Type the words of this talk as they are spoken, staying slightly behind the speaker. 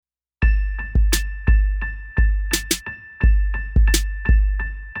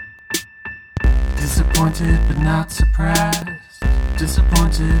Disappointed but not surprised.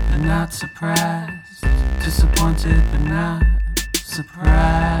 Disappointed but not surprised. Disappointed but not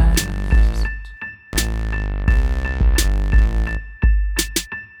surprised.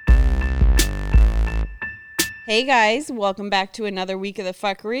 Hey guys, welcome back to another week of the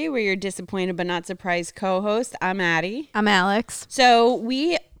fuckery. We're your disappointed but not surprised co-host. I'm Addie. I'm Alex. So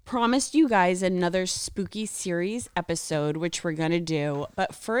we promised you guys another spooky series episode, which we're going to do.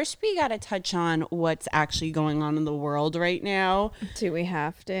 But first we got to touch on what's actually going on in the world right now. Do we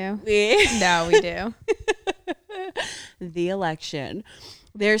have to? No, No, we do. The election.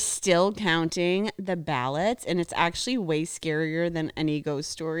 They're still counting the ballots, and it's actually way scarier than any ghost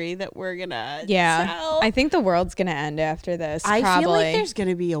story that we're going to tell. I think the world's going to end after this. I probably. feel like there's going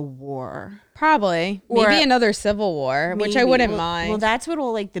to be a war. Probably. Or maybe another civil war, which I wouldn't mind. Well, that's what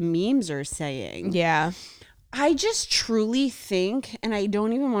all like the memes are saying. Yeah. I just truly think, and I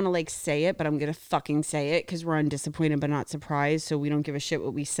don't even want to like say it, but I'm going to fucking say it because we're on disappointed but not surprised, so we don't give a shit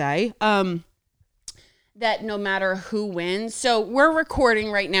what we say. That no matter who wins, so we're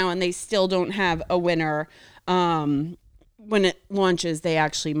recording right now and they still don't have a winner. When it launches, they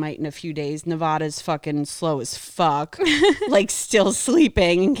actually might in a few days. Nevada's fucking slow as fuck, like still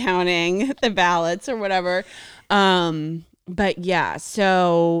sleeping and counting the ballots or whatever. But yeah,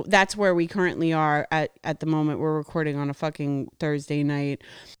 so that's where we currently are at the moment. We're recording on a fucking Thursday night.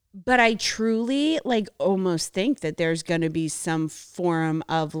 But I truly like almost think that there's going to be some form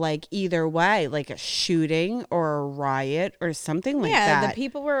of like either way, like a shooting or a riot or something like that. Yeah, the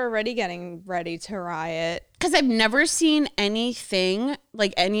people were already getting ready to riot. Because I've never seen anything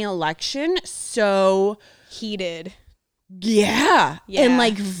like any election so Heated. yeah, and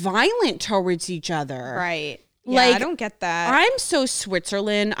like violent towards each other. Right. Yeah, Like, I don't get that. I'm so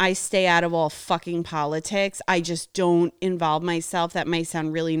Switzerland. I stay out of all fucking politics. I just don't involve myself. That might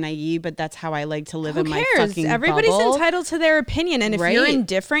sound really naive, but that's how I like to live in my fucking Everybody's bubble. entitled to their opinion. And if you're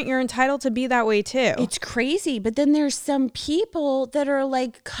indifferent, you're entitled to be that way too. It's crazy. But then there's some people that are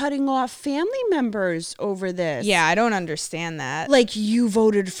like cutting off family members over this. Yeah, I don't understand that. Like, you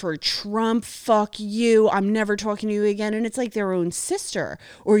voted for Trump, fuck you, I'm never talking to you again. And it's like their own sister.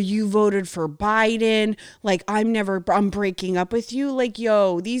 Or you voted for Biden, like I'm breaking up with you. Like,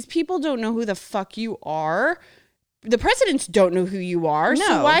 yo, these people don't know who the fuck you are. The presidents don't know who you are. No.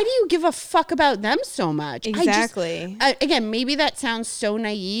 So why do you give a fuck about them so much? Exactly. Again, maybe that sounds so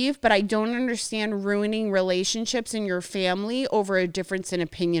naive, but I don't understand ruining relationships in your family over a difference in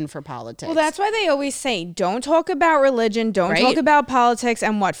opinion for politics. Well, that's why they always say, don't talk about religion, don't talk about politics,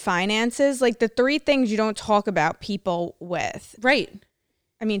 and what finances. Like the three things you don't talk about people with. Right.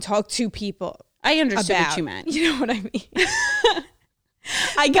 I mean, talk to people. I understood what you meant. You know what I mean?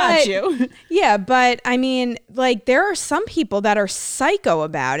 I got you. Yeah, but I mean, like there are some people that are psycho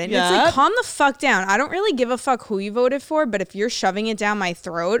about it. And it's like, calm the fuck down. I don't really give a fuck who you voted for, but if you're shoving it down my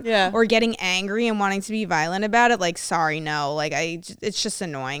throat or getting angry and wanting to be violent about it, like, sorry, no. Like, it's just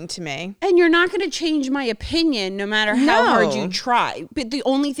annoying to me. And you're not going to change my opinion no matter how hard you try. But the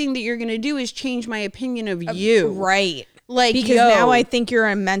only thing that you're going to do is change my opinion of you. Right. Like, because now I think you're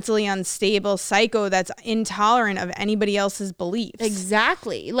a mentally unstable psycho that's intolerant of anybody else's beliefs.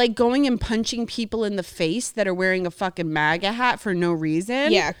 Exactly. Like going and punching people in the face that are wearing a fucking MAGA hat for no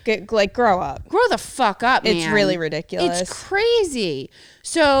reason. Yeah, like grow up. Grow the fuck up, man. It's really ridiculous. It's crazy.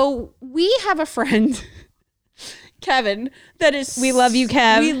 So we have a friend, Kevin, that is... We love you,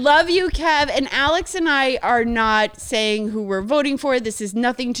 Kev. We love you, Kev. And Alex and I are not saying who we're voting for. This is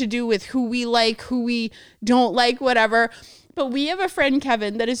nothing to do with who we like, who we don't like, whatever. But we have a friend,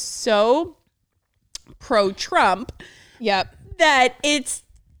 Kevin, that is so pro-Trump. Yep. That it's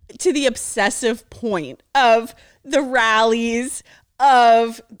to the obsessive point of the rallies,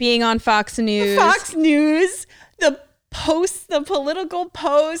 of being on Fox News. The political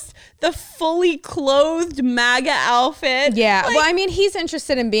posts, the fully clothed MAGA outfit. Yeah. Like, well, I mean, he's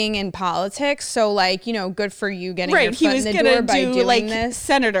interested in being in politics. So, like, you know, good for you getting your foot in the door by doing like this.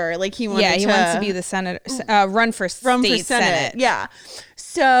 Senator. Like, he wanted he wants to be the senator, run for Senate. Yeah.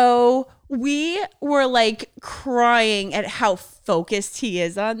 So we were like crying at how focused he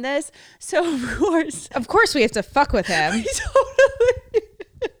is on this. So, of course we have to fuck with him.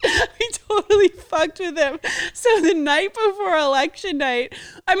 We totally fucked with him. So the night before election night,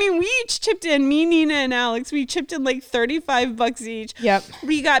 I mean, we each chipped in, me, Nina, and Alex, we chipped in like $35 each. Yep.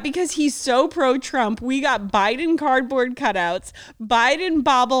 We got, because he's so pro-Trump, we got Biden cardboard cutouts, Biden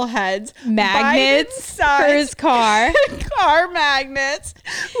bobbleheads, magnets Biden for his car. Car magnets.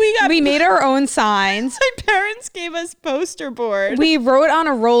 We made our own signs. My parents gave us poster board. We wrote on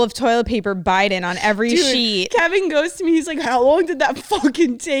a roll of toilet paper Biden on every sheet. Kevin goes to me, he's like, how long did that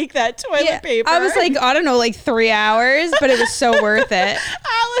fucking take, that toilet toilet paper. I was like, I don't know, like 3 hours, but it was so worth it.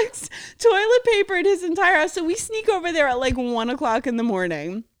 Alex toilet papered his entire house. So we sneak over there at like 1 o'clock in the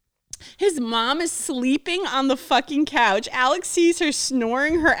morning. His mom is sleeping on the fucking couch. Alex sees her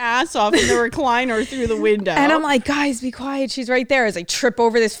snoring her ass off in the recliner through the window. And I'm like, guys, be quiet. She's right there. As I trip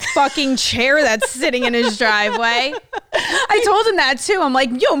over this fucking chair that's sitting in his driveway. I told him that too. I'm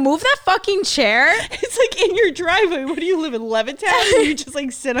like, yo, move that fucking chair. It's like in your driveway. What do you live in, Levittown? And you just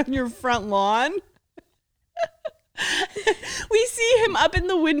like sit on your front lawn? We see him up in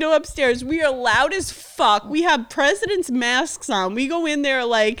the window upstairs. We are loud as fuck. We have president's masks on. We go in there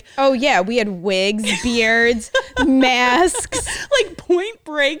like... Oh, yeah. We had wigs, beards, masks. Like Point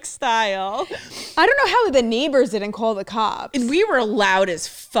Break style. I don't know how the neighbors didn't call the cops. And we were loud as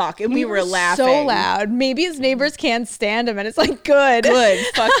fuck. And we were laughing. So loud. Maybe his neighbors can't stand him. And it's like, good. Good.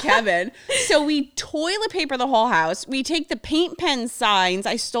 Fuck Kevin. So we toilet paper the whole house. We take the paint pen signs.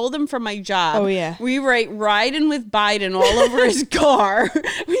 I stole them from my job. Oh, yeah. We write riding with Biden all over his car.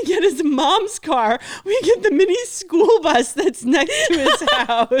 We get his mom's car. We get the mini school bus that's next to his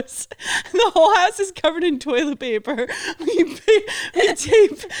house. The whole house is covered in toilet paper. We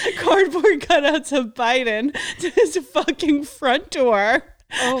tape cardboard cutouts of Biden to his fucking front door.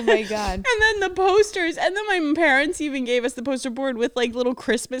 Oh my God. And then the posters, and then my parents even gave us the poster board with like little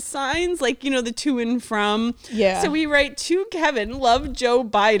Christmas signs, like, you know, the to and from. Yeah. So we write, to Kevin, love Joe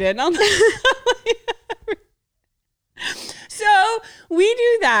Biden on the So we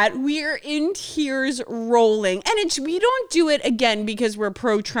do that. We're in tears rolling. And we don't do it again because we're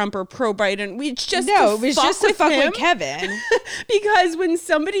pro-Trump or pro-Biden. It's just no, it was just to fuck with Kevin. Because when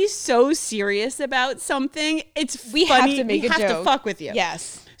somebody's so serious about something, it's funny. Have to make a joke. We have to fuck with you.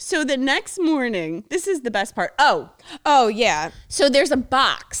 Yes. So the next morning, this is the best part. Oh, yeah. So there's a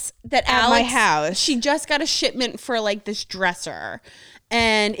box that At Alex, my house. She just got a shipment for like this dresser.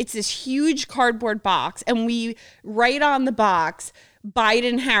 And it's this huge cardboard box. And we write on the box,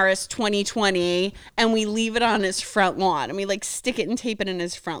 Biden Harris 2020. And we leave it on his front lawn. And we like stick it and tape it in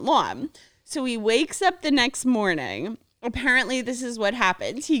his front lawn. So he wakes up the next morning. Apparently this is what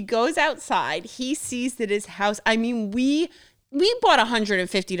happens. He goes outside. He sees that his house, I mean, we bought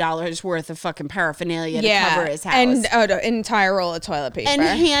 $150 worth of fucking paraphernalia to cover his house. And an entire roll of toilet paper. And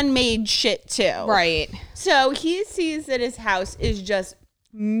handmade shit too. Right. So he sees that his house is just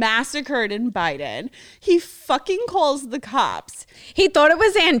massacred in Biden. He fucking calls the cops. He thought it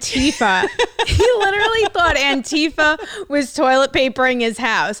was Antifa. He literally thought Antifa was toilet papering his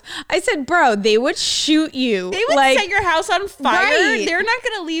house. I said, bro, they would shoot you. They would set your house on fire. Right. They're not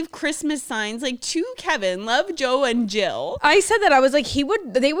going to leave Christmas signs like to Kevin, love Joe and Jill. I said that. I was like,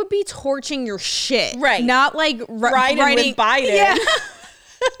 they would be torching your shit. Right. Not like riding with Biden. Yeah.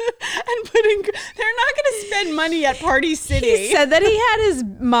 And they're not going to spend money at Party City. He said that he had his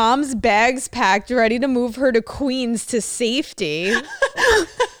mom's bags packed, ready to move her to Queens to safety.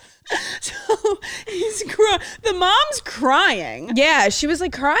 So the mom's crying. Yeah, she was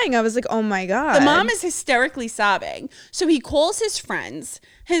like crying. I was like, oh my God. The mom is hysterically sobbing. So he calls his friends.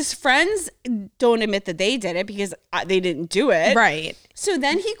 His friends don't admit that they did it because they didn't do it. Right. So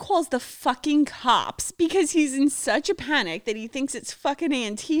then he calls the fucking cops because he's in such a panic that he thinks it's fucking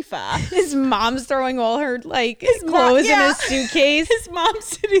Antifa. His mom's throwing all her clothes in a suitcase. His mom's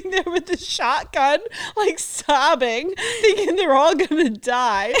sitting there with a shotgun, like sobbing, thinking they're all gonna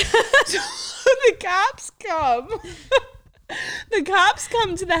die. So the cops come. The cops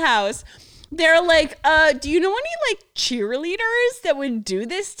come to the house. They're like, do you know any like cheerleaders that would do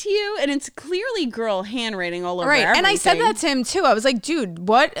this to you? And it's clearly girl handwriting all over everything. And I said that to him too. I was like, dude,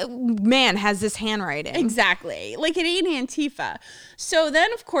 what man has this handwriting? Exactly. Like it ain't Antifa. So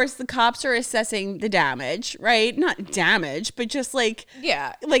then, of course, the cops are assessing the damage, right? Not damage, but just like...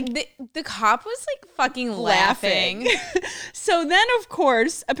 Yeah. Like the cop was like fucking laughing. So then, of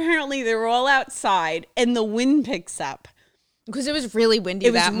course, apparently they were all outside and the wind picks up. Because it was really windy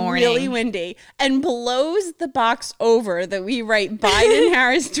that morning. It was really windy and blows the box over that we write Biden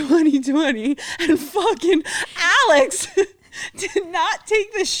Harris 2020 and fucking Alex did not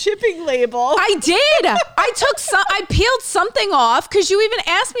take the shipping label. I did. I peeled something off because you even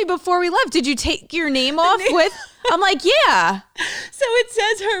asked me before we left, did you take your name off with... I'm like, yeah. So it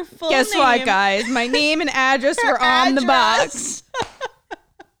says her full name. Guess what, guys? My name and address were on the box.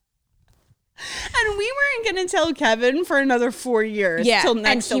 And we weren't going to tell Kevin for another 4 years. Yeah, till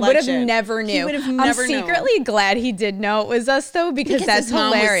next and he election. would have never knew. He would have never known. I'm secretly glad he did know it was us though, because that's his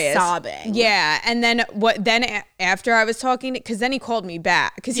mom hilarious. was sobbing. Yeah, and then after I was talking, because then he called me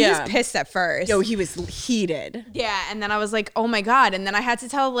back because he was pissed at first. Yo, he was heated. Yeah, and then I was like, oh my God. And then I had to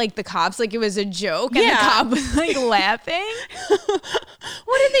tell like the cops like it was a joke, and the cop was like laughing.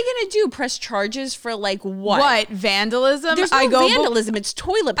 What are they gonna do? Press charges for like what? What? Vandalism? There's no vandalism. It's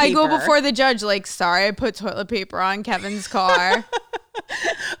toilet paper. I go before the judge like, sorry, I put toilet paper on Kevin's car.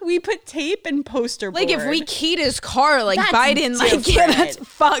 We put tape and poster board. Like if we keyed his car, like that's Biden, different. like that's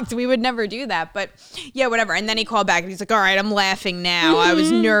fucked. We would never do that. But yeah, whatever. And then he called back and he's like, all right, I'm laughing now. I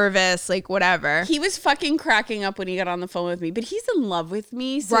was nervous, like whatever. He was fucking cracking up when he got on the phone with me, but he's in love with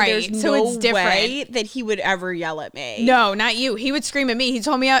me. So right. there's so no it's different. way that he would ever yell at me. No, not you. He would scream at me. He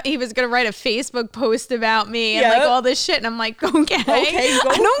told me he was going to write a Facebook post about me and like all this shit. And I'm like, okay, go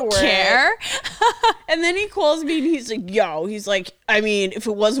I don't care. And then he calls me and he's like, yo, he's like, I mean, if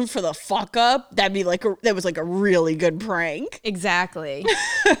it wasn't for the fuck up, that was like a really good prank. Exactly.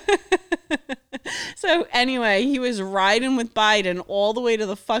 So anyway, he was riding with Biden all the way to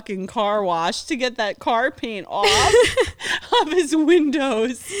the fucking car wash to get that car paint off of his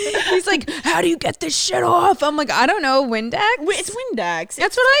windows. He's like, how do you get this shit off? I'm like, I don't know, Windex? It's Windex.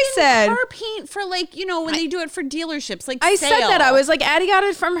 That's what I said. Car paint for like, you know, when they do it for dealerships, like I said that. I was like, Addie got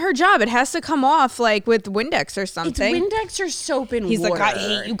it from her job. It has to come off like with Windex or something. It's Windex or soap and He's water. like, I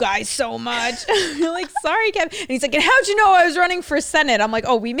hate you guys so much. You're like, sorry, Kevin. And he's like, and how'd you know I was running for Senate? I'm like,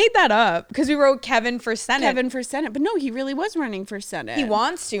 oh, we made that up because we wrote Kevin for Senate. Kevin for Senate. But no, he really was running for Senate. He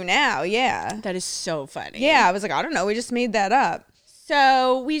wants to now, yeah. That is so funny. Yeah, I was like, I don't know. We just made that up.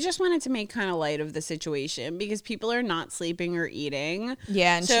 So we just wanted to make kind of light of the situation because people are not sleeping or eating.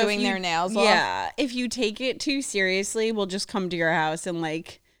 Yeah, and chewing their nails off. Yeah, if you take it too seriously, we'll just come to your house and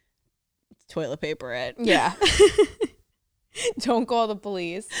like toilet paper it. Yeah. Don't call the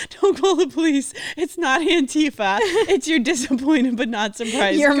police. Don't call the police. It's not Antifa. It's your disappointed but not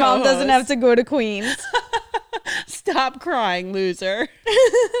surprised Your mom co-host. doesn't have to go to Queens. Stop crying, loser.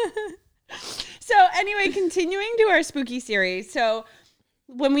 So anyway, continuing to our spooky series. So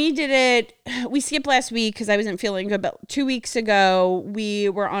when we did it, we skipped last week because I wasn't feeling good. But 2 weeks ago, we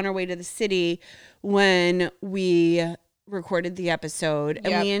were on our way to the city when we recorded the episode.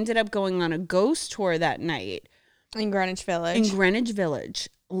 And we ended up going on a ghost tour that night. In Greenwich Village.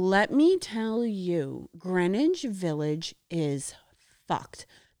 Let me tell you, Greenwich Village is fucked.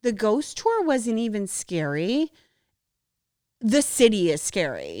 The ghost tour wasn't even scary. The city is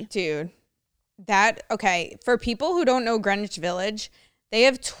scary. Dude. Okay, for people who don't know Greenwich Village, they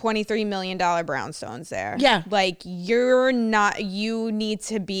have $23 million brownstones there. Yeah. Like, you need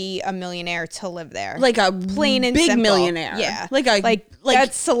to be a millionaire to live there. Like a plain and big simple. Millionaire. Yeah. Like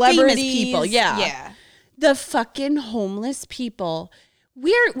that's celebrities. Famous people. Yeah. Yeah. The fucking homeless people.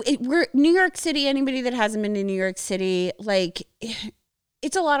 We're New York City. Anybody that hasn't been to New York City, like,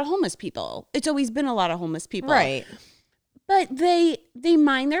 it's a lot of homeless people. It's always been a lot of homeless people. Right. But they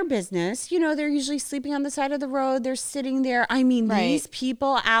mind their business. You know, they're usually sleeping on the side of the road. They're sitting there. I mean, these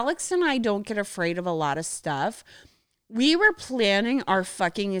people, Alex and I don't get afraid of a lot of stuff. We were planning our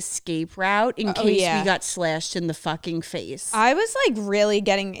fucking escape route in case we got slashed in the fucking face. I was like really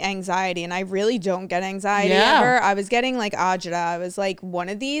getting anxiety, and I really don't get anxiety ever. I was getting like agita. I was like, one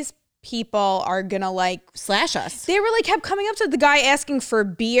of these people are gonna like slash us. They were like kept coming up to the guy asking for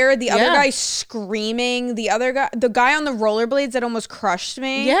beer, the other guy screaming, the guy on the rollerblades that almost crushed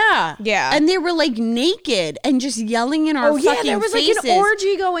me. Yeah. And they were like naked and just yelling in our fucking there was faces. like an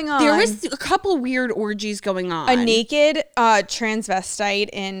orgy going on. There was a couple weird orgies going on. A naked transvestite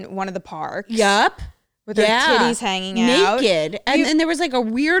in one of the parks. Yup. With her titties hanging out. Naked. And then there was like a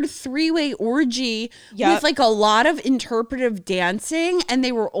weird 3-way orgy with like a lot of interpretive dancing. And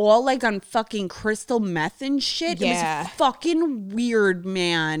they were all like on fucking crystal meth and shit. Yeah. It was fucking weird,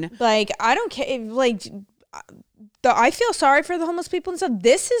 man. Like, I don't care. Like, I feel sorry for the homeless people and stuff.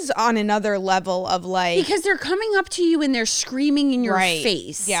 This is on another level of like... Because they're coming up to you and they're screaming in your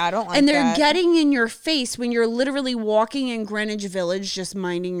face. Yeah, I don't like that. And they're getting in your face when you're literally walking in Greenwich Village just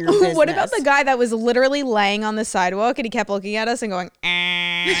minding your business. What about the guy that was literally laying on the sidewalk and he kept looking at us and going,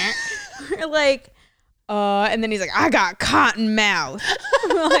 we're like... and then he's like, I got cotton mouth.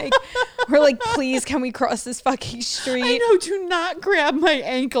 we're like, please, can we cross this fucking street? I know, do not grab my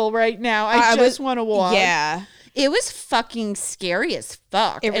ankle right now. I just want to walk. Yeah. It was fucking scary as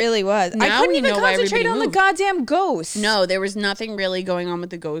fuck. It really was. I couldn't even concentrate on the goddamn ghost. No, there was nothing really going on with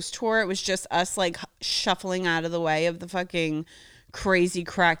the ghost tour. It was just us like shuffling out of the way of the fucking crazy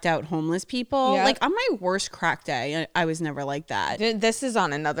cracked out homeless people. Yep. Like on my worst crack day, I was never like that. This is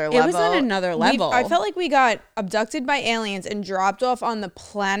on another level. It was on another level. I felt like we got abducted by aliens and dropped off on the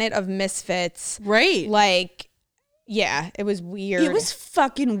planet of misfits. Right. Like, yeah, it was weird. It was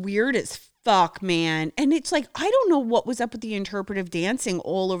fucking weird as fuck, man. And it's like, I don't know what was up with the interpretive dancing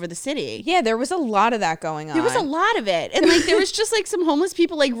all over the city. Yeah, there was a lot of that going on. There was a lot of it. And like, there was just like some homeless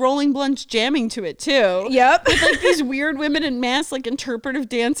people like rolling blunts jamming to it too. Yep. With like these weird women in masks, like interpretive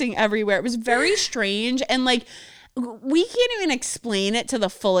dancing everywhere. It was very strange. And like, we can't even explain it to the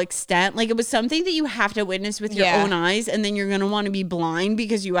full extent. Like, it was something that you have to witness with your own eyes, and then you're going to want to be blind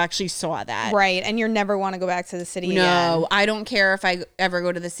because you actually saw that. Right. And you never want to go back to the city again. No, I don't care if I ever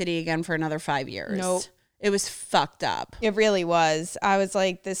go to the city again for another 5 years. Nope. It was fucked up. It really was. I was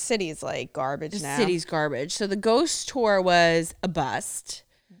like, this city's like garbage now. The city's garbage. So the ghost tour was a bust.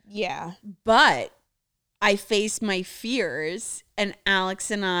 Yeah. But I faced my fears, and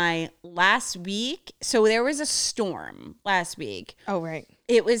Alex and I last week. So there was a storm last week. Oh, right.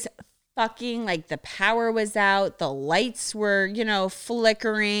 It was fucking like the power was out. The lights were, you know,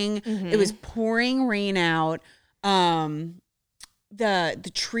 flickering. Mm-hmm. It was pouring rain out. The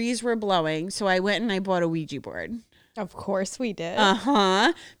trees were blowing. So I went and I bought a Ouija board. Of course we did.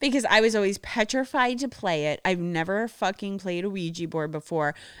 Because I was always petrified to play it. I've never fucking played a Ouija board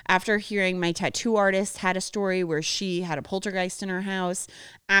before. After hearing my tattoo artist had a story where she had a poltergeist in her house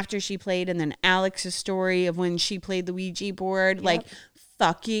after she played, and then Alex's story of when she played the Ouija board, like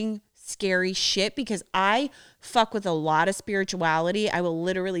fucking scary shit, because I fuck with a lot of spirituality. I will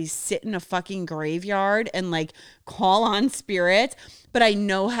literally sit in a fucking graveyard and like call on spirits, but I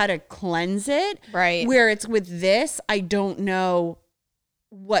know how to cleanse it. Right. Where it's with this, I don't know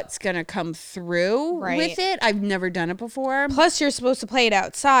what's going to come through with it. I've never done it before. Plus, you're supposed to play it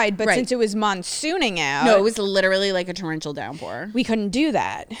outside, but since it was monsooning out. No, it was literally like a torrential downpour. We couldn't do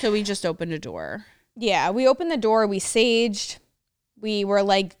that. So we just opened a door. Yeah, we opened the door. We saged. We were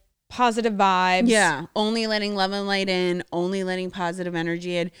like, positive vibes. Yeah. Only letting love and light in. Only letting positive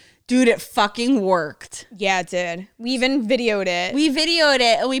energy in. Dude, it fucking worked. Yeah, it did. We even videoed it. We videoed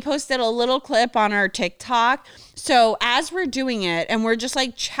it and we posted a little clip on our TikTok. So as we're doing it and we're just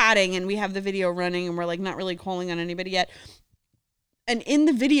like chatting and we have the video running and we're like not really calling on anybody yet. And in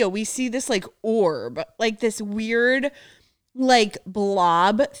the video, we see this like orb, like this weird like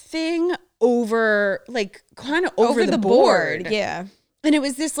blob thing over like kind of over the board. Yeah. And it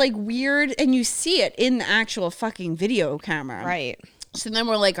was this like weird, and you see it in the actual fucking video camera. Right. So then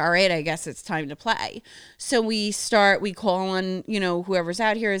we're like, all right, I guess it's time to play. So we call on, you know, whoever's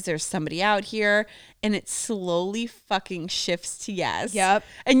out here. Is there somebody out here? And it slowly fucking shifts to yes. Yep.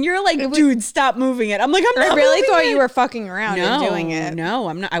 And you're like, dude, stop moving it. I'm like, I really thought you were fucking around and doing it. No,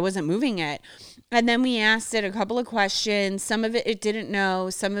 I'm not. I wasn't moving it. And then we asked it a couple of questions. Some of it didn't know.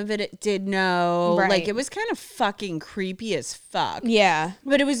 Some of it did know. Right. Like, it was kind of fucking creepy as fuck. Yeah.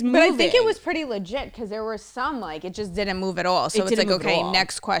 But it was moving. But I think it was pretty legit because there were some, like, it just didn't move at all. So it's like, okay,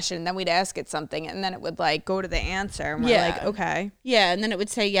 next question. Then we'd ask it something, and then it would, like, go to the answer. And we're like, okay. Yeah, and then it would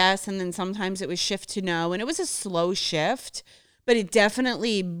say yes, and then sometimes it would shift to no. And it was a slow shift, but it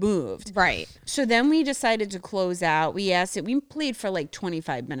definitely moved. Right. So then we decided to close out. We asked it. We played for like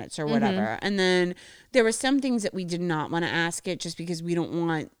 25 minutes or whatever. Mm-hmm. And then there were some things that we did not want to ask it just because we don't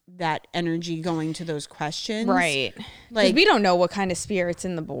want that energy going to those questions. Right. Like, we don't know what kind of spirit's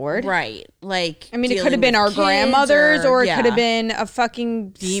in the board. Right. Like, I mean, it could have been our grandmothers or it could have been a fucking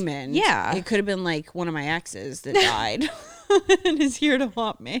demon. Yeah. It could have been like one of my exes that died. And is here to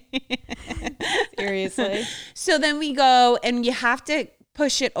haunt me. Seriously. So then we go and you have to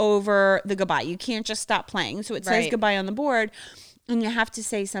push it over the goodbye. You can't just stop playing. So it says goodbye on the board and you have to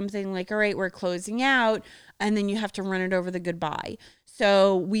say something like, all right, we're closing out. And then you have to run it over the goodbye.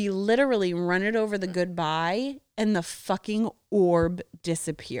 So we literally run it over the goodbye and the fucking orb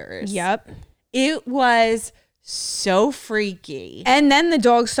disappears. Yep. It was so freaky. And then the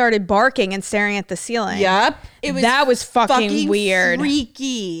dog started barking and staring at the ceiling. Yep. That was fucking weird.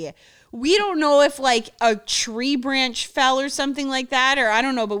 Freaky. We don't know if like a tree branch fell or something like that, or I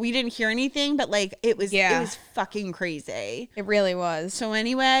don't know, but we didn't hear anything, but like it was fucking crazy. It really was. So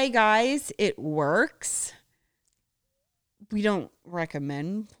anyway, guys, it works. We don't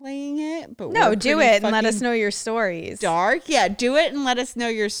recommend playing it, but no, do it and let us know your stories. Dark. Yeah, do it and let us know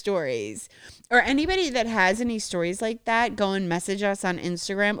your stories. Or anybody that has any stories like that, go and message us on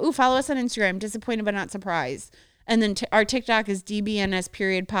Instagram. Ooh, follow us on Instagram, Disappointed But Not Surprised. And then our TikTok is DBNS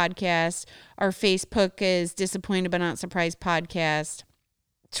podcast. Our Facebook is Disappointed But Not Surprised podcast.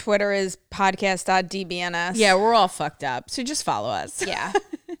 Twitter is podcast.dbns. Yeah, we're all fucked up. So just follow us. Yeah.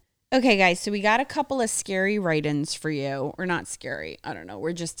 Okay, guys, so we got a couple of scary write-ins for you. Or not scary. I don't know.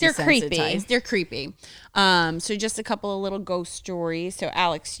 We're just desensitized. They're creepy. So just a couple of little ghost stories. So,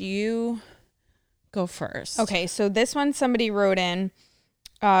 Alex, you go first. Okay, so this one somebody wrote in.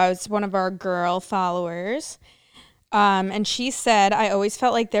 It's one of our girl followers. And she said, I always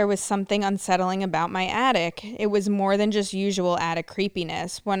felt like there was something unsettling about my attic. It was more than just usual attic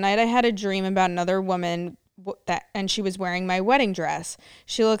creepiness. One night I had a dream about another woman and she was wearing my wedding dress.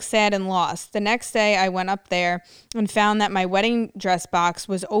 She looked sad and lost. The next day I went up there and found that my wedding dress box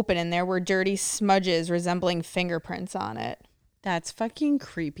was open and there were dirty smudges resembling fingerprints on it. That's fucking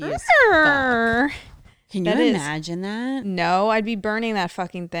creepy as fuck. Can you imagine that? No, I'd be burning that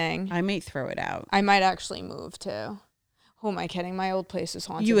fucking thing. I might throw it out. I might actually move too. Who am I kidding? My old place is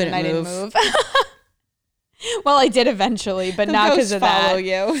haunted. You wouldn't and I move. didn't move. Well, I did eventually, but not because of that. Follow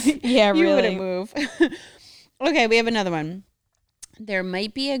you. Yeah, you really. wouldn't move. Okay, we have another one. There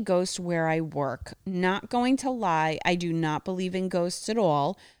might be a ghost where I work. Not going to lie, I do not believe in ghosts at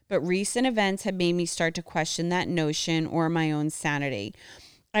all, but recent events have made me start to question that notion or my own sanity.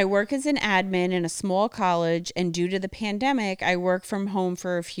 I work as an admin in a small college, and due to the pandemic, I work from home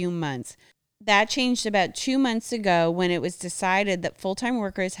for a few months. That changed about 2 months ago when it was decided that full-time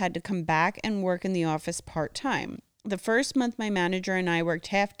workers had to come back and work in the office part-time. The first month, my manager and I worked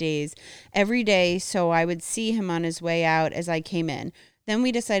half days every day, so I would see him on his way out as I came in. Then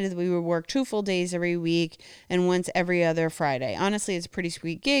we decided that we would work 2 full days every week and once every other Friday. Honestly, it's a pretty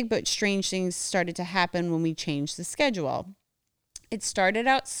sweet gig, but strange things started to happen when we changed the schedule. It started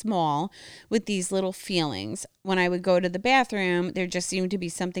out small with these little feelings. When I would go to the bathroom, there just seemed to be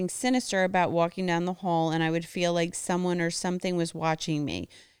something sinister about walking down the hall, and I would feel like someone or something was watching me.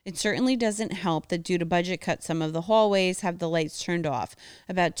 It certainly doesn't help that due to budget cuts, some of the hallways have the lights turned off.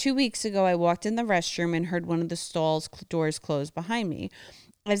 About 2 weeks ago, I walked in the restroom and heard one of the stalls doors close behind me,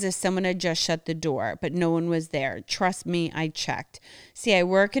 as if someone had just shut the door, but no one was there. Trust me, I checked. See, I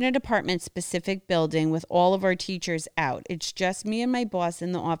work in a department-specific building with all of our teachers out. It's just me and my boss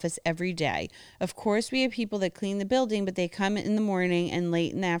in the office every day. Of course, we have people that clean the building, but they come in the morning and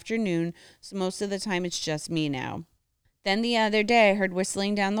late in the afternoon, so most of the time it's just me now. Then the other day, I heard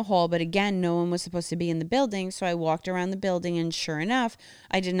whistling down the hall, but again, no one was supposed to be in the building, so I walked around the building, and sure enough,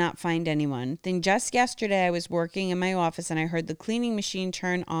 I did not find anyone. Then just yesterday, I was working in my office, and I heard the cleaning machine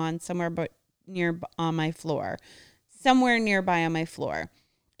turn on somewhere nearby on my floor.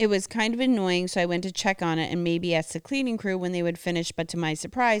 It was kind of annoying, so I went to check on it and maybe ask the cleaning crew when they would finish, but to my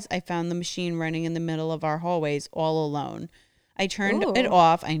surprise, I found the machine running in the middle of our hallways all alone. I turned it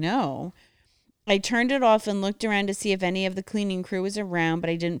off. I know. I turned it off and looked around to see if any of the cleaning crew was around,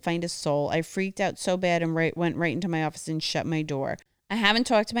 but I didn't find a soul. I freaked out so bad and went right into my office and shut my door. I haven't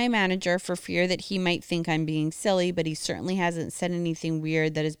talked to my manager for fear that he might think I'm being silly, but he certainly hasn't said anything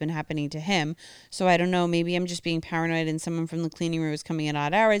weird that has been happening to him. So I don't know, maybe I'm just being paranoid and someone from the cleaning room is coming at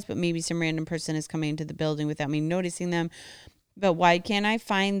odd hours, but maybe some random person is coming into the building without me noticing them. But why can't I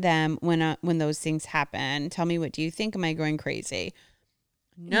find them when those things happen? Tell me, what do you think? Am I going crazy?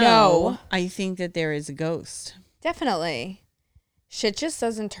 No, I think that there is a ghost. Definitely. Shit just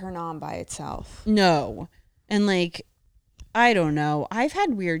doesn't turn on by itself. No. And like, I don't know. I've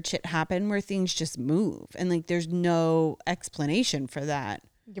had weird shit happen where things just move and like there's no explanation for that.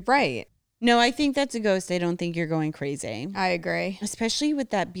 You're right. No, I think that's a ghost. I don't think you're going crazy. I agree. Especially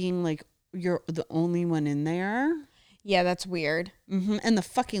with that being like you're the only one in there. Yeah, that's weird. Mm-hmm. And the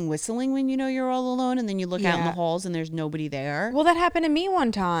fucking whistling when you know you're all alone and then you look out in the halls and there's nobody there. Well, that happened to me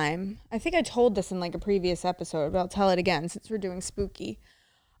one time. I think I told this in like a previous episode, but I'll tell it again since we're doing spooky.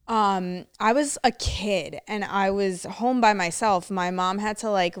 I was a kid and I was home by myself. My mom had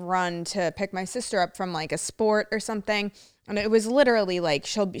to like run to pick my sister up from like a sport or something. And it was literally like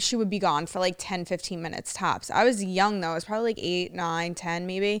she would be gone for like 10, 15 minutes tops. I was young though. I was probably like 8, 9, 10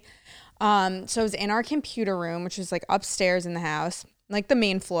 maybe. So I was in our computer room, which was like upstairs in the house, like the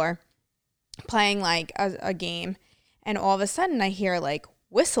main floor, playing like a game. And all of a sudden I hear like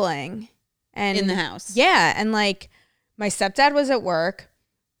whistling and in the house. Yeah. And like my stepdad was at work.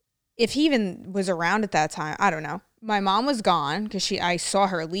 If he even was around at that time, I don't know. My mom was gone because I saw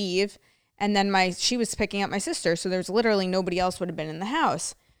her leave. And then she was picking up my sister. So there's literally nobody else would have been in the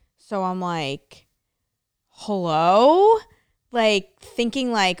house. So I'm like, hello? Like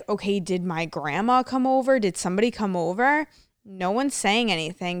thinking like, okay, did my grandma come over? Did somebody come over? No one's saying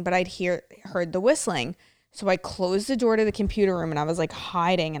anything, but I'd heard the whistling. So I closed the door to the computer room and I was like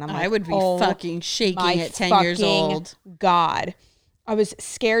hiding. And I'm like, I would be fucking shaking at 10 years old. God. I was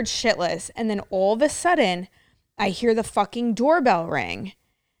scared shitless. And then all of a sudden I hear the fucking doorbell ring.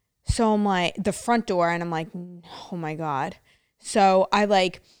 So I'm like, the front door, and I'm like, oh my God. So I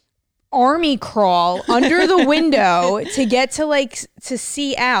like army crawl under the window to get to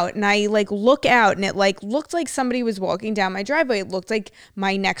see out. And I like look out and it like looked like somebody was walking down my driveway. It looked like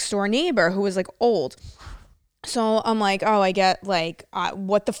my next door neighbor who was like old. So I'm like, oh, I get like,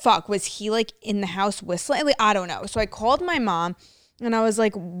 what the fuck? Was he like in the house whistling? Like, I don't know. So I called my mom and I was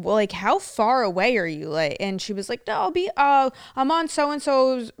like, well, like, how far away are you? Like, and she was like, no, I'm on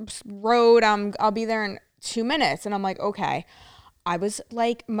so-and-so's road. I'll be there in 2 minutes. And I'm like, okay. I was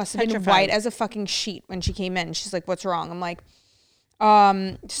like, must have been white as a fucking sheet when she came in. She's like, what's wrong? I'm like,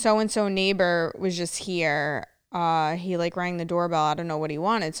 so-and-so neighbor was just here. He like rang the doorbell. I don't know what he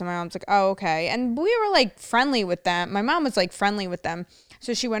wanted. So my mom's like, oh, okay. And we were like friendly with them. My mom was like friendly with them.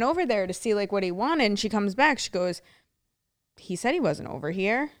 So she went over there to see like what he wanted. And she comes back. She goes, he said he wasn't over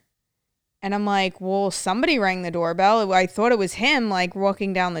here. And I'm like, well, somebody rang the doorbell. I thought it was him like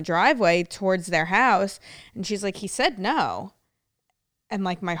walking down the driveway towards their house. And she's like, he said no. And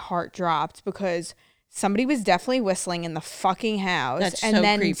like my heart dropped because somebody was definitely whistling in the fucking house. That's and so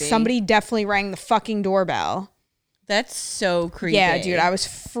then creepy. Somebody definitely rang the fucking doorbell. That's so creepy. Yeah, dude, I was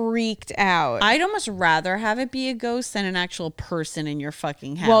freaked out. I'd almost rather have it be a ghost than an actual person in your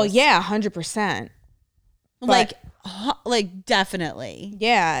fucking house. Well, yeah, 100%. Like definitely.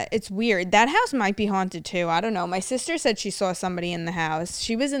 Yeah, it's weird. That house might be haunted too. I don't know. My sister said she saw somebody in the house.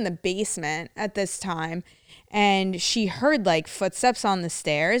 She was in the basement at this time. And she heard like footsteps on the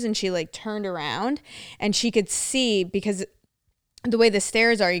stairs and she like turned around and she could see, because the way the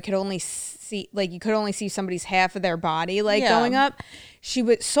stairs are, you could only see somebody's half of their body going up. She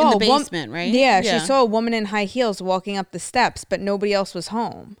saw in the basement, right? Yeah, she saw a woman in high heels walking up the steps, but nobody else was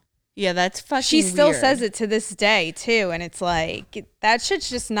home. Yeah, that's fucking She still weird. says it to this day too, and it's like that shit's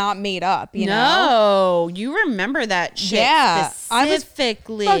just not made up, you know? No, you remember that shit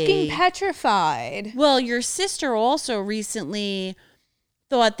specifically. I was fucking petrified. Well, your sister also recently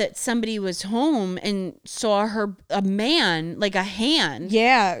thought that somebody was home and saw a man, like a hand.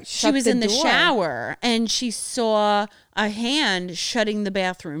 Yeah, she was in the shower and she saw a hand shutting the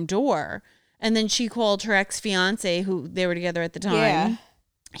bathroom door. And then she called her ex-fiance, who they were together at the time. Yeah.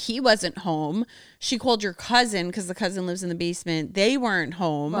 He wasn't home. She called your cousin because the cousin lives in the basement. They weren't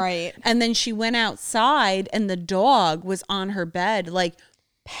home. Right. And then she went outside and the dog was on her bed, like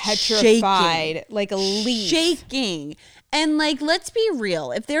petrified, shaking, like a leaf. Shaking. And like, let's be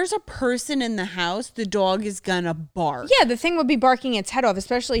real. If there's a person in the house, the dog is gonna bark. Yeah, the thing would be barking its head off,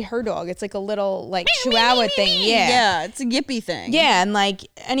 especially her dog. It's like a little like chihuahua thing. Yeah. Yeah, it's a yippy thing. Yeah, and like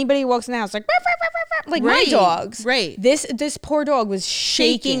anybody who walks in the house like like my dogs. Right. This poor dog was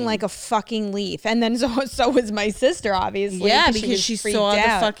shaking like a fucking leaf. And then so was my sister, obviously. Yeah, because she saw the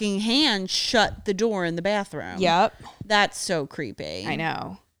out. fucking hand shut the door in the bathroom. Yep. That's so creepy. I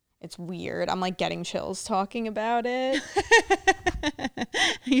know. It's weird. I'm like getting chills talking about it.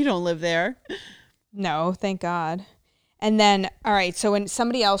 You don't live there. No, thank God. And then, all right, so when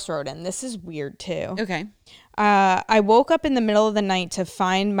somebody else wrote in, this is weird too. Okay. I woke up in the middle of the night to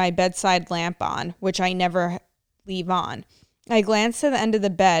find my bedside lamp on, which I never leave on. I glanced to the end of the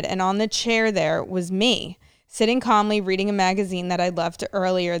bed, and on the chair there was me, sitting calmly reading a magazine that I left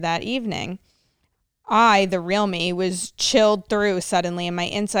earlier that evening. I, the real me, was chilled through suddenly and my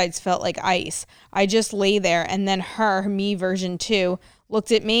insides felt like ice. I just lay there, and then her, me version 2,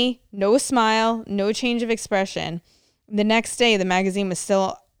 looked at me, no smile, no change of expression. The next day, the magazine was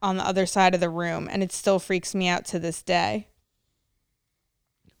still on the other side of the room, and it still freaks me out to this day.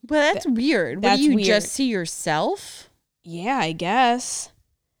 Well, that's weird. What, do you just see yourself? Yeah, I guess.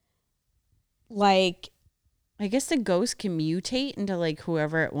 Like, I guess the ghost can mutate into like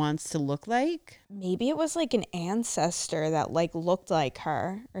whoever it wants to look like. Maybe it was like an ancestor that like looked like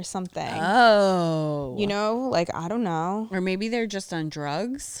her or something. Oh. You know, like, I don't know. Or maybe they're just on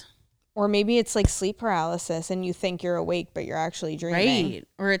drugs. Or maybe it's like sleep paralysis and you think you're awake, but you're actually dreaming. Right.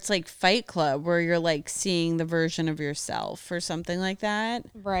 Or it's like Fight Club where you're like seeing the version of yourself or something like that.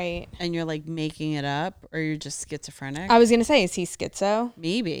 Right. And you're like making it up, or you're just schizophrenic. I was going to say, is he schizo?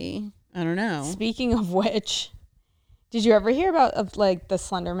 Maybe. I don't know. Speaking of which, did you ever hear about like the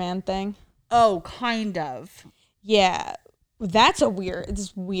Slender Man thing? Oh, kind of. Yeah.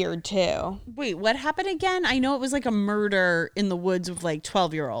 It's weird too. Wait, what happened again? I know it was like a murder in the woods with like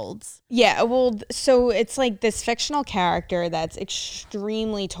 12-year-olds. Yeah, well, so it's like this fictional character that's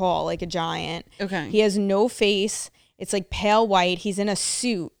extremely tall, like a giant. Okay. He has no face. It's like pale white. He's in a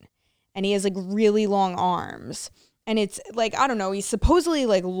suit and he has like really long arms. And it's like, I don't know, he supposedly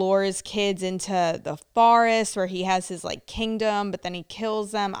like lures kids into the forest where he has his like kingdom, but then he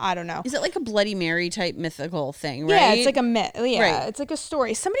kills them. I don't know. Is it like a Bloody Mary type mythical thing, right? Yeah, it's like a myth. Yeah, right. It's like a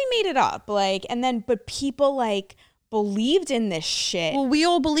story. Somebody made it up. Like, and then, but people like believed in this shit. Well, we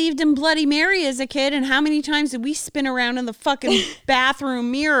all believed in Bloody Mary as a kid, and how many times did we spin around in the fucking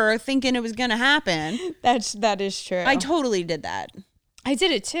bathroom mirror thinking it was going to happen? That is true. I totally did that. I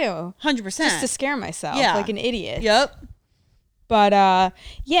did it too. 100%. Just to scare myself like an idiot. Yep. But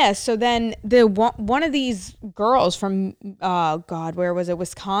yeah, so then one of these girls from where was it?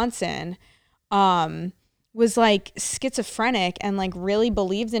 Wisconsin, was like schizophrenic and like really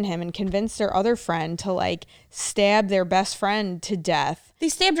believed in him and convinced their other friend to like stab their best friend to death. They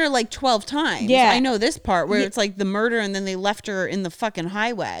stabbed her like 12 times. Yeah. I know this part where it's like the murder and then they left her in the fucking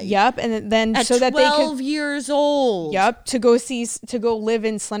highway. Yep. And then at so that they could 12 years old. Yep. To go live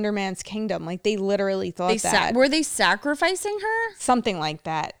in Slender Man's kingdom. Like they literally thought that. Were they sacrificing her? Something like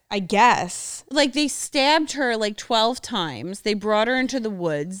that, I guess. Like they stabbed her like 12 times. They brought her into the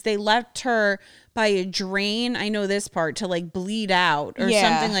woods. They left her by a drain. I know this part, to like bleed out or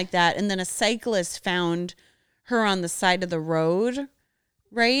something like that. And then a cyclist found her on the side of the road,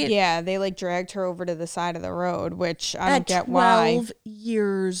 right? Yeah, they like dragged her over to the side of the road, which I don't get why. 12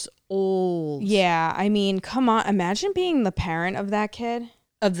 years old. Yeah, I mean, come on. Imagine being the parent of that kid.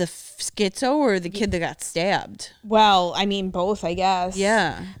 Of the schizo or the kid that got stabbed? Well, I mean, both, I guess.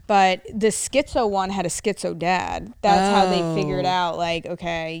 Yeah. But the schizo one had a schizo dad. That's how they figured out, like,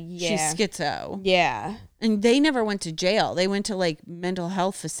 okay, yeah. She's schizo. Yeah. And they never went to jail. They went to like mental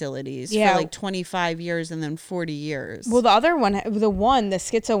health facilities for like 25 years and then 40 years. Well, the other one, the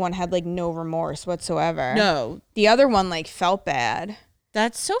schizo one had like no remorse whatsoever. No. The other one like felt bad.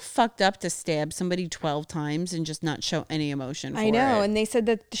 That's so fucked up to stab somebody 12 times and just not show any emotion for it. I know. And they said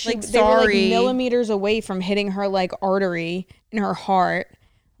that they were like millimeters away from hitting her like artery in her heart.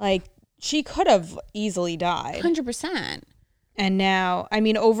 Like she could have easily died. 100%. And now, I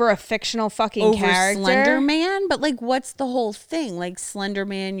mean, over a fictional fucking character. Slender Man? But like, what's the whole thing? Like Slender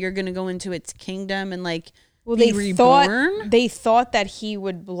Man, you're going to go into its kingdom and like be reborn? They thought that he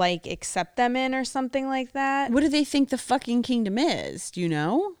would like accept them in or something like that. What do they think the fucking kingdom is? Do you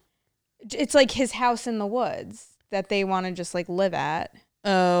know? It's like his house in the woods that they want to just like live at.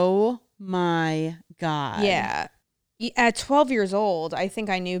 Oh my God. Yeah. At 12 years old, I think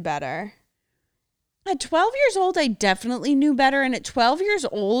I knew better. At 12 years old, I definitely knew better. And at 12 years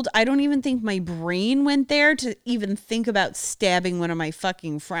old, I don't even think my brain went there to even think about stabbing one of my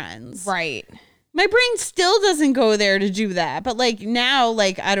fucking friends. Right. My brain still doesn't go there to do that. But like now,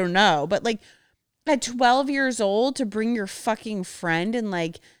 like, I don't know. But like at 12 years old, to bring your fucking friend and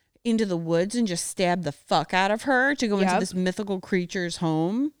like into the woods and just stab the fuck out of her to go into this mythical creature's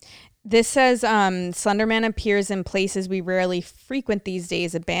home. This says Slender Man appears in places we rarely frequent these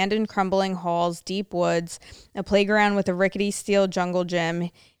days: abandoned crumbling halls, deep woods, a playground with a rickety steel jungle gym.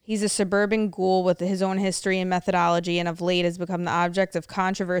 He's a suburban ghoul with his own history and methodology, and of late has become the object of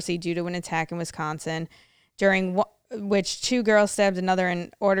controversy due to an attack in Wisconsin, during which two girls stabbed another in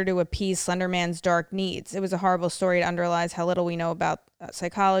order to appease Slender Man's dark needs. It was a horrible story that underlies how little we know about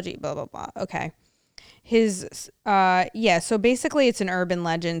psychology, blah, blah, blah. Okay. So basically it's an urban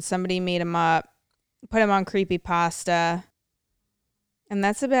legend. Somebody made him up, put him on Creepypasta, and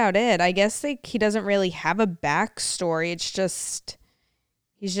that's about it. I guess he doesn't really have a backstory. It's just,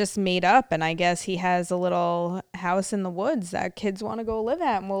 he's just made up, and I guess he has a little house in the woods that kids want to go live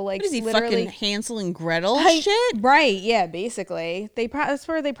at, and we'll like, what is he, literally fucking Hansel and Gretel shit? Right, yeah, basically. That's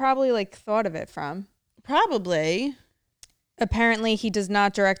where they probably like thought of it from. Probably. Apparently, he does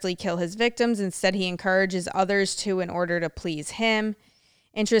not directly kill his victims. Instead, he encourages others to in order to please him.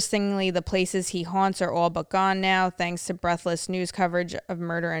 Interestingly, the places he haunts are all but gone now. Thanks to breathless news coverage of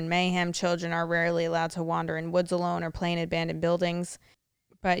murder and mayhem, children are rarely allowed to wander in woods alone or play in abandoned buildings.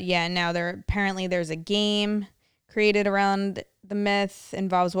 But yeah, now there's a game created around the myth.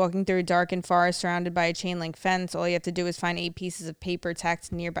 Involves walking through a darkened forest surrounded by a chain link fence. All you have to do is find 8 pieces of paper tacked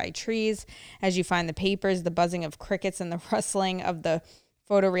to nearby trees. As you find the papers, the buzzing of crickets and the rustling of the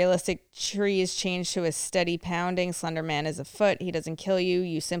photorealistic trees change to a steady pounding. Slender Man is afoot. He doesn't kill you.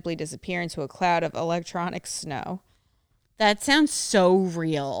 You simply disappear into a cloud of electronic snow. That sounds so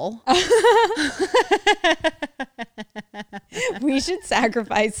real. We should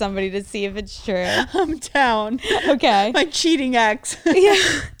sacrifice somebody to see if it's true. I'm down. Okay. My cheating ex.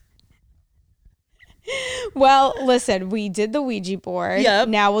 Yeah. Well, listen, we did the Ouija board. Yep.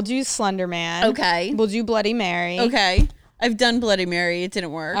 Now we'll do Slender Man. Okay. We'll do Bloody Mary. Okay. I've done Bloody Mary. It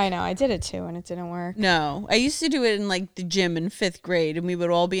didn't work. I know. I did it too, and it didn't work. No. I used to do it in like the gym in 5th grade, and we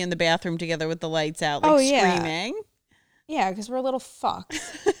would all be in the bathroom together with the lights out, like screaming. Yeah, because we're little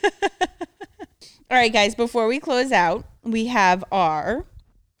fucks. All right, guys, before we close out, we have our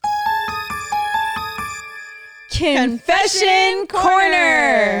Confession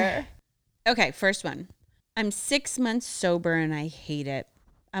Corner. Okay, first one. I'm 6 months sober and I hate it.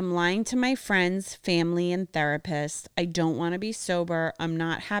 I'm lying to my friends, family, and therapist. I don't want to be sober. I'm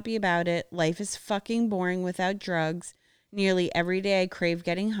not happy about it. Life is fucking boring without drugs. Nearly every day I crave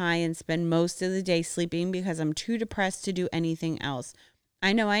getting high and spend most of the day sleeping because I'm too depressed to do anything else.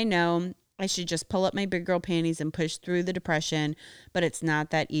 I know. I should just pull up my big girl panties and push through the depression, but it's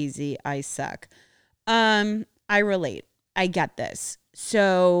not that easy. I suck. I relate. I get this.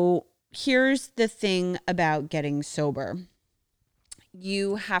 So here's the thing about getting sober.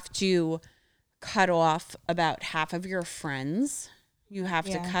 You have to cut off about half of your friends. You have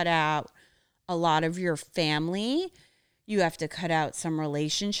to cut out a lot of your family. You have to cut out some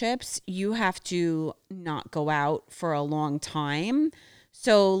relationships. You have to not go out for a long time.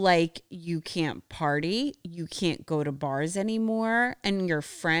 So, like, you can't party, you can't go to bars anymore, and your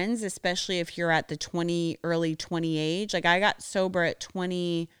friends, especially if you're at the early 20 age, like I got sober at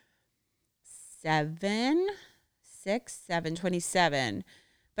 27,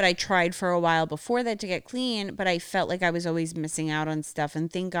 but I tried for a while before that to get clean, but I felt like I was always missing out on stuff, and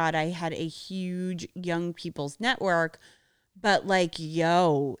thank God I had a huge young people's network. But like,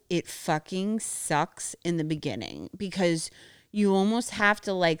 it fucking sucks in the beginning because you almost have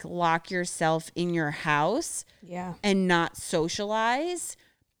to like lock yourself in your house and not socialize.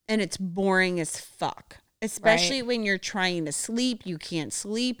 And it's boring as fuck, especially when you're trying to sleep. You can't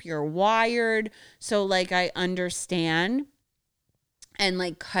sleep. You're wired. So like, I understand. And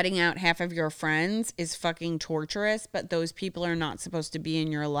like cutting out half of your friends is fucking torturous, but those people are not supposed to be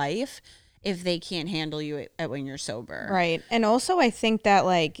in your life if they can't handle you when you're sober. Right. And also I think that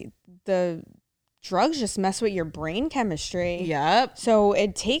like the drugs just mess with your brain chemistry. Yep. So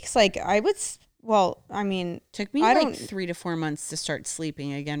it takes like, took me like 3 to 4 months to start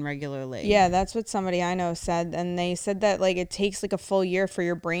sleeping again regularly. Yeah, that's what somebody I know said. And they said that like it takes like a full year for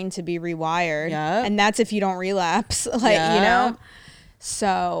your brain to be rewired. Yep. And that's if you don't relapse, like, you know?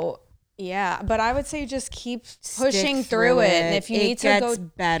 So yeah, but I would say just keep pushing through it. And if you need to go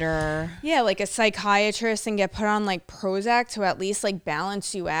better. Yeah, like a psychiatrist and get put on like Prozac to at least like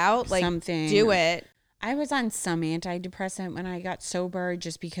balance you out. Like something. Do it. I was on some antidepressant when I got sober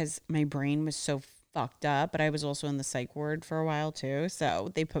just because my brain was so fucked up, but I was also in the psych ward for a while too.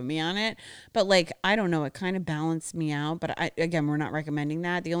 So they put me on it. But like, I don't know, it kind of balanced me out. But again, we're not recommending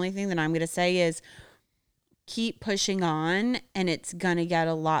that. The only thing that I'm going to say is keep pushing on and it's gonna get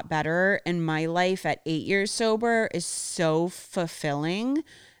a lot better. And my life at 8 years sober is so fulfilling,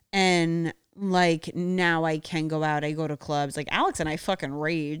 and like now I can go out, I go to clubs, like Alex and I fucking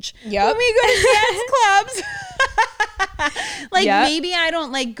rage when we go to dance clubs. Like maybe I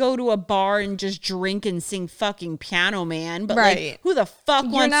don't like go to a bar and just drink and sing fucking Piano Man, but like who the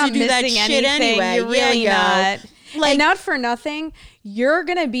fuck wants to do that shit anyway? You're really not. Like, and not for nothing, you're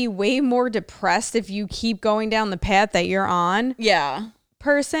going to be way more depressed if you keep going down the path that you're on. Yeah.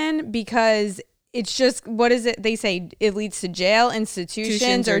 Person, because it's just, what is it? They say it leads to jail,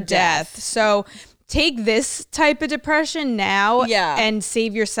 institutions or death. So take this type of depression now and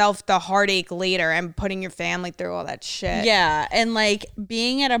save yourself the heartache later and putting your family through all that shit. Yeah. And like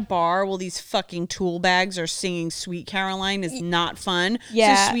being at a bar while these fucking tool bags are singing Sweet Caroline is not fun.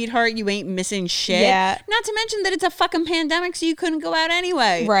 Yeah. So sweetheart, you ain't missing shit. Yeah. Not to mention that it's a fucking pandemic, so you couldn't go out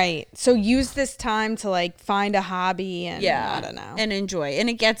anyway. Right. So use this time to like find a hobby and I don't know. And enjoy. And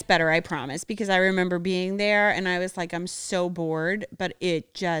it gets better, I promise, because I remember being there and I was like, I'm so bored, but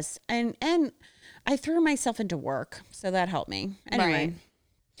it just, and I threw myself into work, so that helped me. Anyway. Right.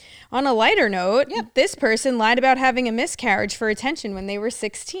 On a lighter note, this person lied about having a miscarriage for attention when they were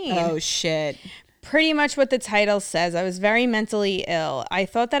 16. Oh, shit. Pretty much what the title says. I was very mentally ill. I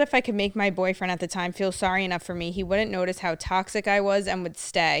thought that if I could make my boyfriend at the time feel sorry enough for me, he wouldn't notice how toxic I was and would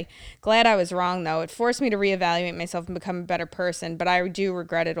stay. Glad I was wrong, though. It forced me to reevaluate myself and become a better person, but I do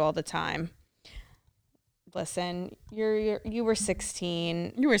regret it all the time. Listen, you were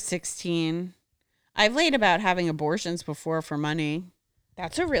 16. You were 16. I've laid about having abortions before for money.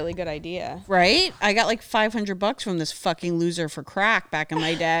 That's a really good idea. Right? I got like $500 from this fucking loser for crack back in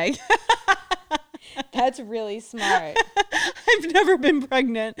my day. That's really smart. I've never been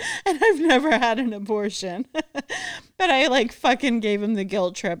pregnant and I've never had an abortion. But I like fucking gave him the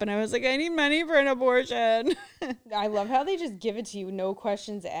guilt trip and I was like, I need money for an abortion. I love how they just give it to you, no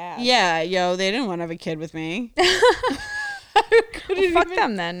questions asked. Yeah, they didn't want to have a kid with me. Fuck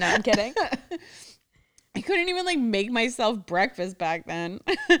them then. No, I'm kidding. I couldn't even like make myself breakfast back then.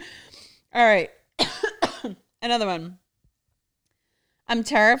 All right. Another one. I'm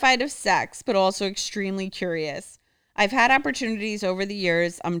terrified of sex, but also extremely curious. I've had opportunities over the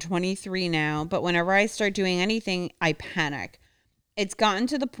years. I'm 23 now, but whenever I start doing anything, I panic. It's gotten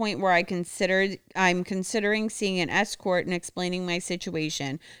to the point where I'm considering seeing an escort and explaining my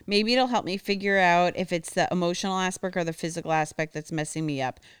situation. Maybe it'll help me figure out if it's the emotional aspect or the physical aspect that's messing me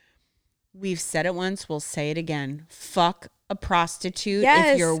up. We've said it once. We'll say it again. Fuck a prostitute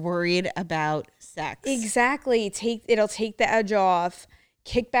if you're worried about sex. Exactly. It'll take the edge off.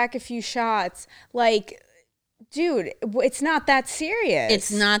 Kick back a few shots. Like, dude, it's not that serious.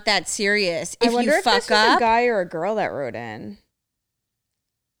 It's not that serious. If I wonder you if fuck this was up, a guy or a girl that wrote in.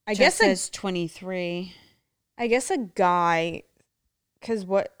 I guess says 23. I guess a guy, because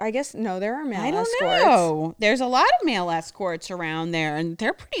no, there are male escorts. I don't know. There's a lot of male escorts around there, and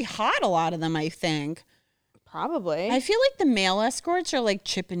they're pretty hot, a lot of them, I think. Probably. I feel like the male escorts are like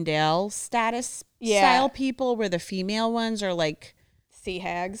Chippendale status style people, where the female ones are like sea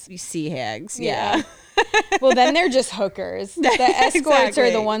hags. Yeah. Well, then they're just hookers. The escorts are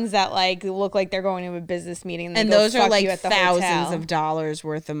the ones that like look like they're going to a business meeting, and those are like thousands of dollars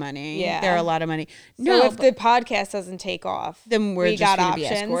worth of money. Yeah, they're a lot of money. So if the podcast doesn't take off, then we just got options.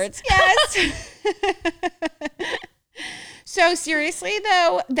 Be escorts. Yes. So seriously,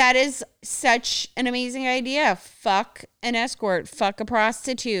 though, that is such an amazing idea. Fuck an escort. Fuck a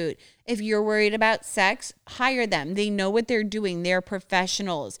prostitute. If you're worried about sex, hire them. They know what they're doing. They're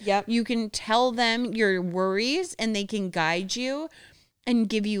professionals. Yep. You can tell them your worries and they can guide you and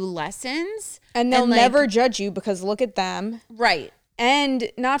give you lessons. And they'll never judge you because look at them. Right. And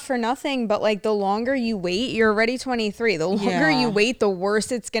not for nothing, but like the longer you wait, you're already 23. The longer you wait, the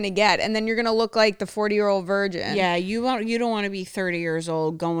worse it's going to get. And then you're going to look like the 40-year-old virgin. Yeah, you don't want to be 30 years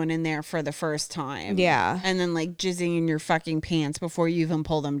old going in there for the first time. Yeah. And then like jizzing in your fucking pants before you even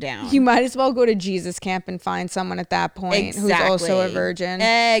pull them down. You might as well go to Jesus camp and find someone at that point who's also a virgin.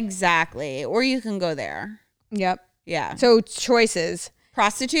 Exactly. Or you can go there. Yep. Yeah. So choices.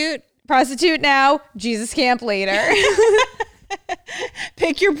 Prostitute now, Jesus camp later.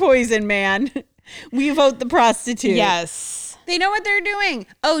 Pick your poison, man. We vote the prostitute. Yes. They know what they're doing.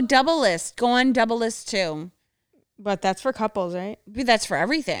 Oh, double list. Go on double list too. But that's for couples, right? But that's for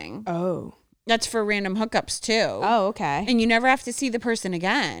everything. Oh. That's for random hookups too. Oh, okay. And you never have to see the person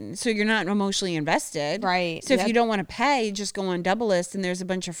again. So you're not emotionally invested. Right. So if you don't want to pay, just go on double list and there's a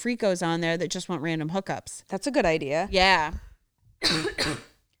bunch of freakos on there that just want random hookups. That's a good idea. Yeah.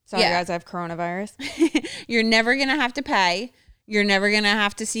 Sorry, guys, I have coronavirus. You're never going to have to pay. You're never going to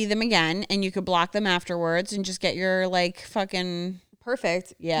have to see them again. And you could block them afterwards and just get your like fucking...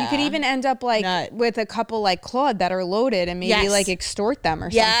 Perfect. Yeah. You could even end up like with a couple like Claude that are loaded and maybe like extort them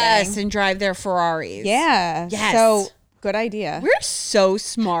or something. Yes, and drive their Ferraris. Yeah. Yes. So good idea. We're so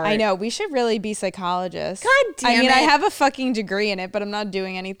smart. I know. We should really be psychologists. God damn it. I mean, I have a fucking degree in it, but I'm not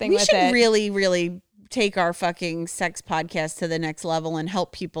doing anything with it. We should really, really take our fucking sex podcast to the next level and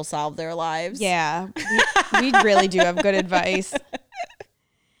help people solve their lives. Yeah. We really do have good advice.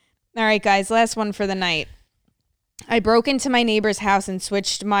 All right, guys. Last one for the night. I broke into my neighbor's house and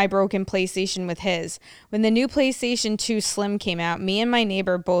switched my broken PlayStation with his. When the new PlayStation 2 Slim came out, me and my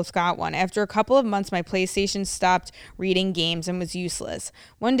neighbor both got one. After a couple of months, my PlayStation stopped reading games and was useless.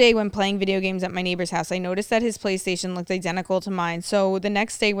 One day when playing video games at my neighbor's house, I noticed that his PlayStation looked identical to mine. So the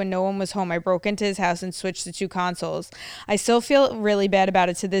next day when no one was home, I broke into his house and switched the two consoles. I still feel really bad about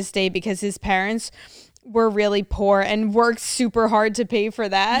it to this day because his parents were really poor and worked super hard to pay for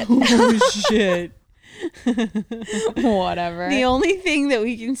that. Oh, shit. Whatever. The only thing that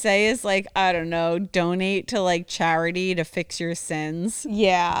we can say is like, I don't know, donate to like charity to fix your sins.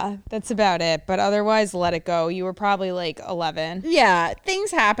 Yeah, that's about it. But otherwise, let it go. You were probably like 11. Yeah, things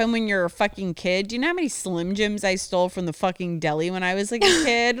happen when you're a fucking kid. Do you know how many Slim Jims I stole from the fucking deli when I was like a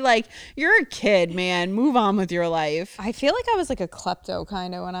kid? Like, you're a kid, man. Move on with your life. I feel like I was like a klepto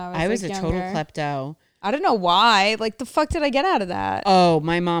kind of when I was like, a total klepto. I don't know why. Like, the fuck did I get out of that? Oh,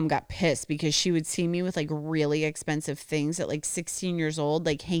 my mom got pissed because she would see me with like really expensive things at like 16 years old,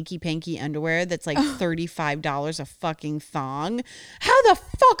 like hanky panky underwear that's like $35 a fucking thong. How the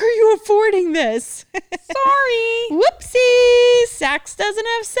fuck are you affording this? Sorry. Whoopsie. Saks doesn't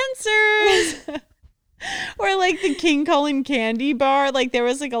have sensors. Or like the King Cullen candy bar, like there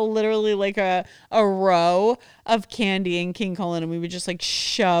was like literally like a row of candy in King Cullen and we would just like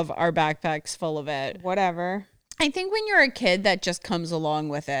shove our backpacks full of it. Whatever. I think when you're a kid, that just comes along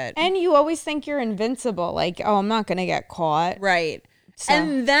with it. And you always think you're invincible. Like, oh, I'm not going to get caught. Right. So.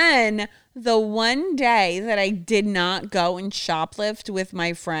 And then the one day that I did not go and shoplift with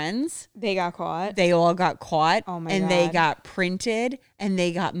my friends, they got caught. They all got caught. Oh my God. God. They got printed and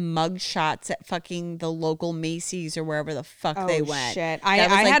they got mug shots at fucking the local Macy's or wherever the fuck they went. Shit. I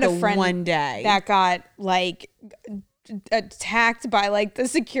had a friend one day that got like attacked by like the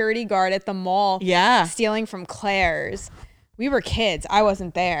security guard at the mall. Yeah. Stealing from Claire's. We were kids. I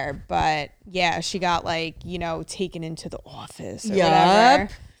wasn't there, but yeah, she got like, you know, taken into the office or whatever.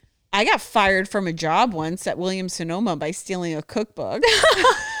 I got fired from a job once at Williams Sonoma by stealing a cookbook.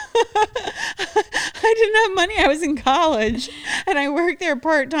 I didn't have money. I was in college and I worked there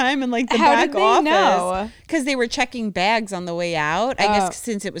part-time in like the back office because they were checking bags on the way out. I guess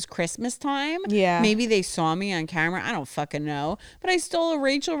since it was Christmas time. Yeah. Maybe they saw me on camera. I don't fucking know. But I stole a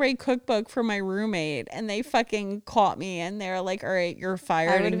Rachel Ray cookbook from my roommate and they fucking caught me and they're like, all right, you're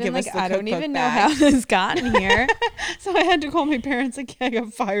fired and give us the cookbook back. I don't even know how this gotten here. So I had to call my parents like, I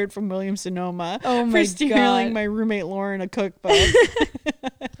got fired from Williams Sonoma for stealing my roommate Lauren a cookbook.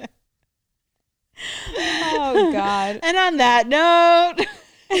 Oh God. And on that note,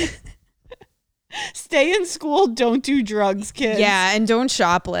 stay in school, don't do drugs, kids. Yeah, and don't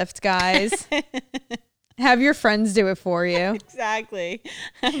shoplift, guys. Have your friends do it for you. Exactly.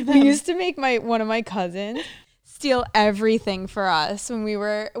 We used to make one of my cousins steal everything for us when we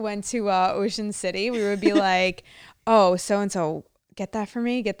went to Ocean City. We would be like, oh, so and so, get that for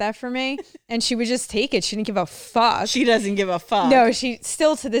me, and she would just take it. She didn't give a fuck. She doesn't give a fuck. No, she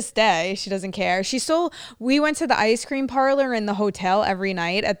still to this day, she doesn't care. We went to the ice cream parlor in the hotel every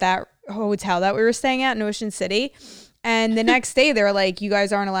night at that hotel that we were staying at in Ocean City, and the next day they were like, you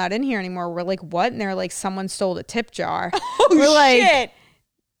guys aren't allowed in here anymore. We're like, what? And they're like, someone stole the tip jar. We're shit. Like,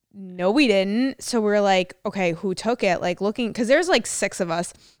 no, we didn't. So we're like, okay, who took it? Like looking, because there's like 6 of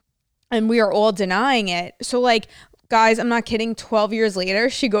us and we are all denying it. So like, guys, I'm not kidding. 12 years later,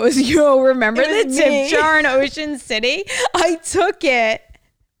 she goes, yo, remember the tip jar in Ocean City? I took it.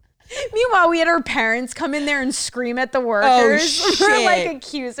 Meanwhile, we had our parents come in there and scream at the workers. Oh, shit. We're like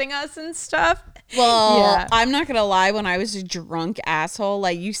accusing us and stuff. Well, yeah. I'm not going to lie. When I was a drunk asshole,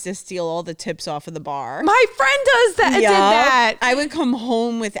 I used to steal all the tips off of the bar. My friend did that. I would come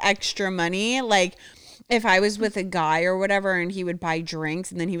home with extra money. Like, if I was with a guy or whatever and he would buy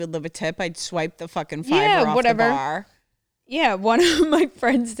drinks and then he would leave a tip, I'd swipe the fucking $5 off the bar. Yeah, one of my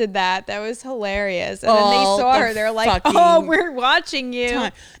friends did that. That was hilarious. And then they saw her. They're like, oh, we're watching you.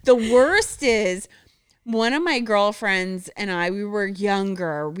 The worst is one of my girlfriends and I, we were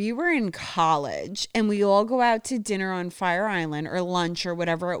younger. We were in college and we all go out to dinner on Fire Island or lunch or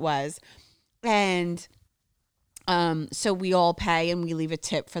whatever it was. And so we all pay and we leave a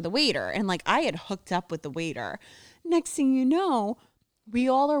tip for the waiter. And like I had hooked up with the waiter. Next thing you know, we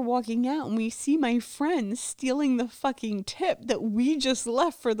all are walking out and we see my friend stealing the fucking tip that we just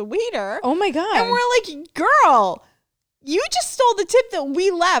left for the waiter. Oh my God. And we're like, girl, you just stole the tip that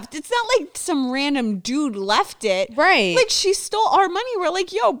we left. It's not like some random dude left it. Right. Like she stole our money. We're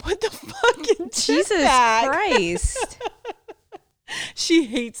like, yo, put the fucking tip back. Christ. She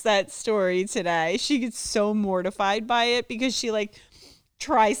hates that story today. She gets so mortified by it because she like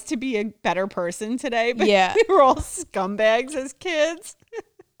tries to be a better person today. But yeah, we were all scumbags as kids.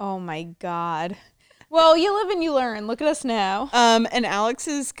 Oh my God. Well, you live and you learn. Look at us now. And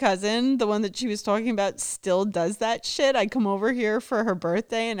Alex's cousin, the one that she was talking about, still does that shit. I come over here for her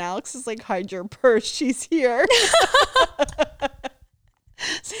birthday and Alex is like, hide your purse. She's here.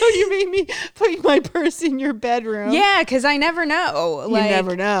 So you made me put my purse in your bedroom. Yeah, because I never know. You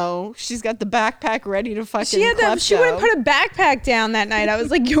never know. She's got the backpack ready to fucking She wouldn't put a backpack down that night. I was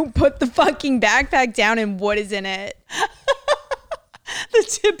like, yo, put the fucking backpack down and what is in it? The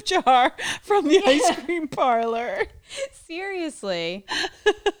tip jar from the ice cream parlor. Seriously.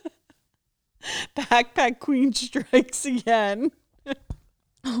 Backpack queen strikes again.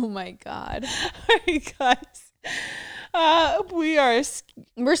 Oh my God. All right, guys.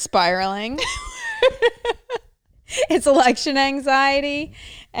 We're spiraling. It's election anxiety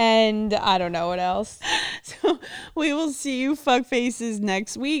and I don't know what else. So we will see you fuckfaces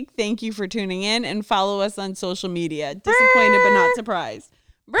next week. Thank you for tuning in and follow us on social media. Disappointed but not surprised.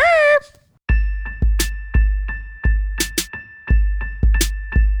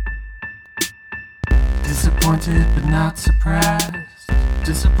 Disappointed but not surprised.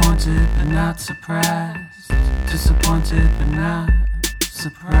 Disappointed but not surprised. Disappointed but not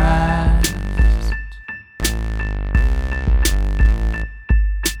surprised.